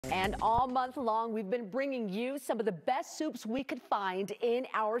And all month long, we've been bringing you some of the best soups we could find in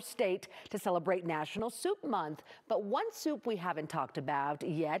our state to celebrate National Soup Month. But one soup we haven't talked about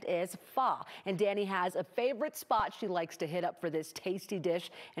yet is pho. And Danny has a favorite spot she likes to hit up for this tasty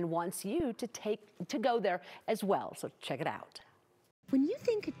dish and wants you to go there as well. So check it out. When you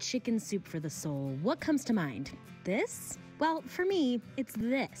think chicken soup for the soul, what comes to mind? This? Well, for me, it's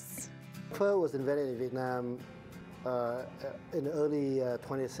this. Pho was invented in Vietnam in the early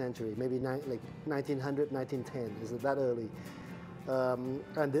 20th century, maybe like 1900, 1910, is that early?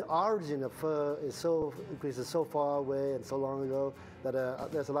 And the origin of pho is so far away and so long ago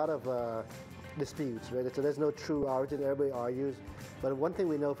that there's a lot of disputes, right? So there's no true origin, everybody argues. But one thing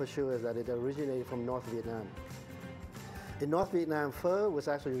we know for sure is that it originated from North Vietnam. In North Vietnam, pho was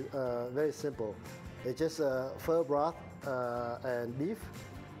actually very simple. It's just pho broth and beef,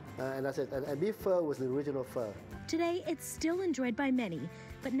 and that's it. And beef pho was the original pho. Today, it's still enjoyed by many,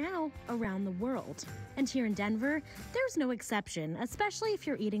 but now around the world. And here in Denver, there's no exception, especially if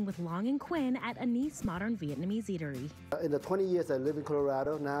you're eating with Long and Quinn at Anise Modern Vietnamese Eatery. In the 20 years I live in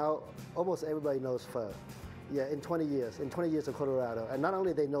Colorado, now almost everybody knows pho. Yeah, in 20 years of Colorado. And not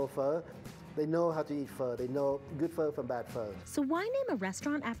only they know pho, they know how to eat pho. They know good pho from bad pho. So why name a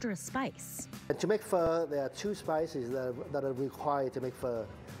restaurant after a spice? And to make pho, there are two spices that are required to make pho.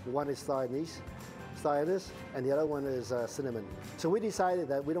 One is star anise, and the other one is cinnamon. So we decided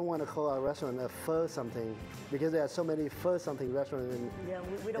that we don't want to call our restaurant a pho something because there are so many pho something restaurants in Yeah,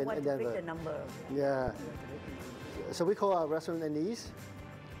 we don't want to pick the number. Yeah. So we call our restaurant Anise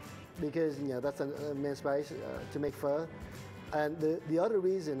because that's a main spice to make pho. And the other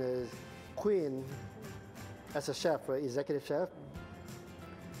reason is Queen, as a chef, right, executive chef,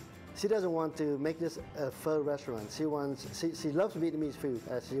 she doesn't want to make this a pho restaurant. She loves Vietnamese food,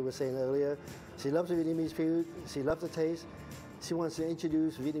 as she was saying earlier. She loves Vietnamese food. She loves the taste. She wants to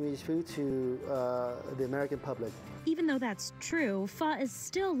introduce Vietnamese food to the American public. Even though that's true, pho is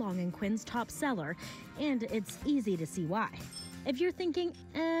still Long and Quinn's top seller, and it's easy to see why. If you're thinking,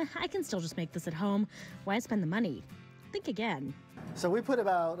 I can still just make this at home, why spend the money? Think again. So we put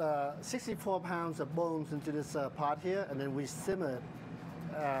about 64 pounds of bones into this pot here, and then we simmer it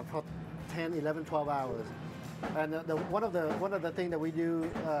for 10, 11, 12 hours. And one of the things that we do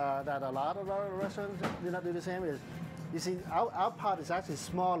that a lot of our restaurants do not do the same is, you see, our pot is actually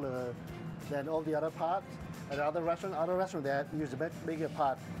smaller than all the other pots. And other restaurants they use a bigger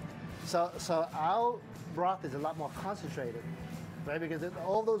pot. So our broth is a lot more concentrated, right? Because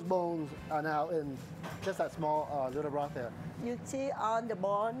all those bones are now in just that small little broth there. You see on the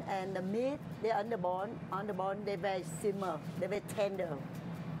bone and the meat, they're on the bone, they're very simmer, they're very tender.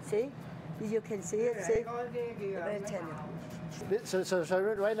 See? You can see it, see? They're very tender. So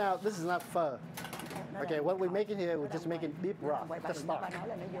right now, this is not pho. Okay, what we're making here, we're just making beef broth, just stock.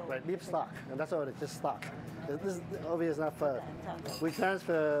 Right, beef stock, and that's all it is, just stock. This over here is not pho. We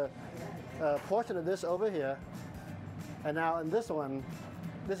transfer a portion of this over here, and now in this one,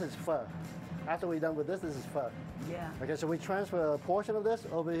 this is pho. After we're done with this is pho. Yeah. Okay, so we transfer a portion of this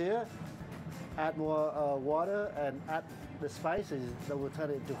over here, add more water, and add the spices that will turn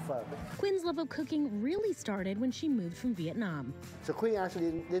it into pho. Quinn's love of cooking really started when she moved from Vietnam. So Queen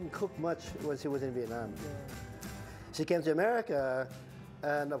actually didn't cook much when she was in Vietnam. Yeah. She came to America,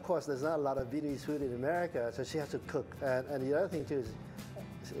 and of course there's not a lot of Vietnamese food in America, so she has to cook. And the other thing too is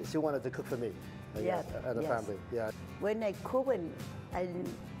she wanted to cook for me and the family. Yeah. When I cook and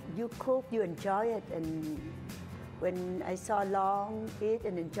you cook, you enjoy it, and when I saw Long eat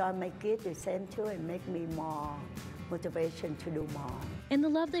and enjoy my kids, the same too, it make me more motivation to do more. And the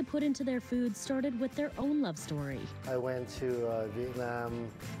love they put into their food started with their own love story. I went to Vietnam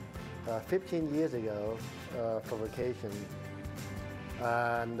 15 years ago for vacation,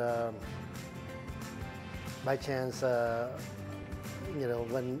 and by chance,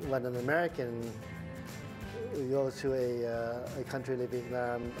 when an American goes to a country like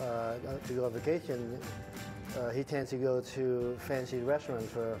Vietnam to go on vacation, he tends to go to fancy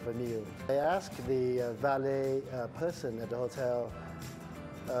restaurants for a meal. I asked the valet person at the hotel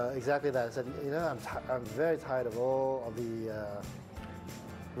exactly that. I said, I'm very tired of all of the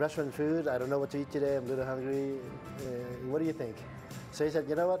restaurant food. I don't know what to eat today. I'm a little hungry. What do you think? So he said,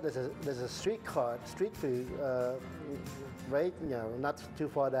 you know what? There's a street food, right? Not too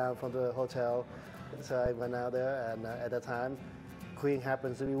far down from the hotel. So I went out there, and at that time, Queen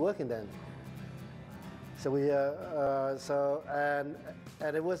happens to be working then. So we, and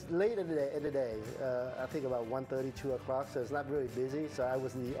it was late in the day, I think about 1:30, 2 o'clock, so it's not really busy. So I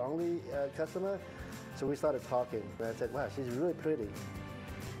was the only customer. So we started talking, and I said, wow, she's really pretty.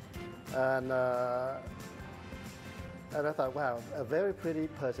 And And I thought, wow, a very pretty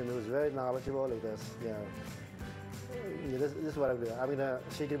person who's very knowledgeable like this, this is what I'm doing.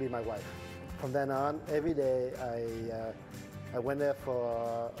 She's gonna be my wife. From then on, every day I went there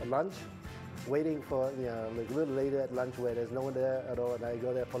for lunch, waiting for, like a little later at lunch where there's no one there at all, and I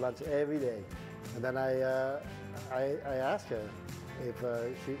go there for lunch every day. And then I asked her if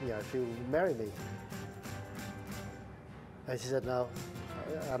she would marry me. And she said, no,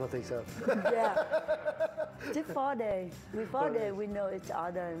 I don't think so. Yeah. Just 4 days. With 4 days, we know each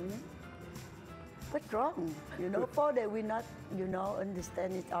other. What's wrong? 4 days, we not,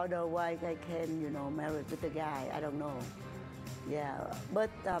 understand each other. Why I can, marry with a guy? I don't know. Yeah. But,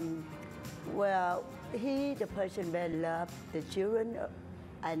 well, the person very love the children,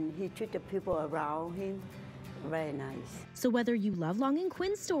 and he treat the people around him very nice. So whether you love Long and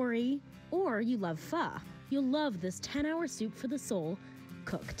Quinn's story or you love pho, you'll love this 10-hour soup for the soul,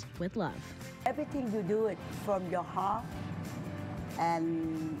 cooked with love. Everything you do it from your heart,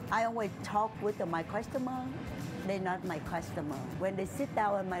 and I always talk with my customer. They're not my customer. When they sit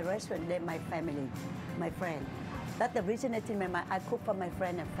down in my restaurant, they're my family, my friend. That's the reason it's in my mind. I cook for my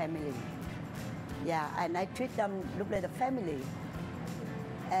friend and family. Yeah, and I treat them look like a family.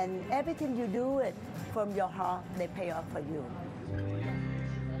 And everything you do it from your heart, they pay off for you.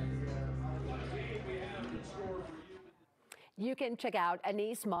 You can check out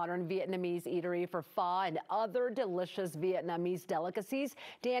Anise Modern Vietnamese Eatery for pho and other delicious Vietnamese delicacies.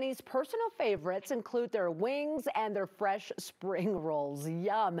 Danny's personal favorites include their wings and their fresh spring rolls.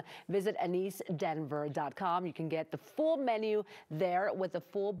 Yum! Visit AniseDenver.com. You can get the full menu there with a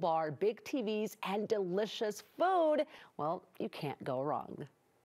full bar, big TVs, and delicious food. Well, you can't go wrong.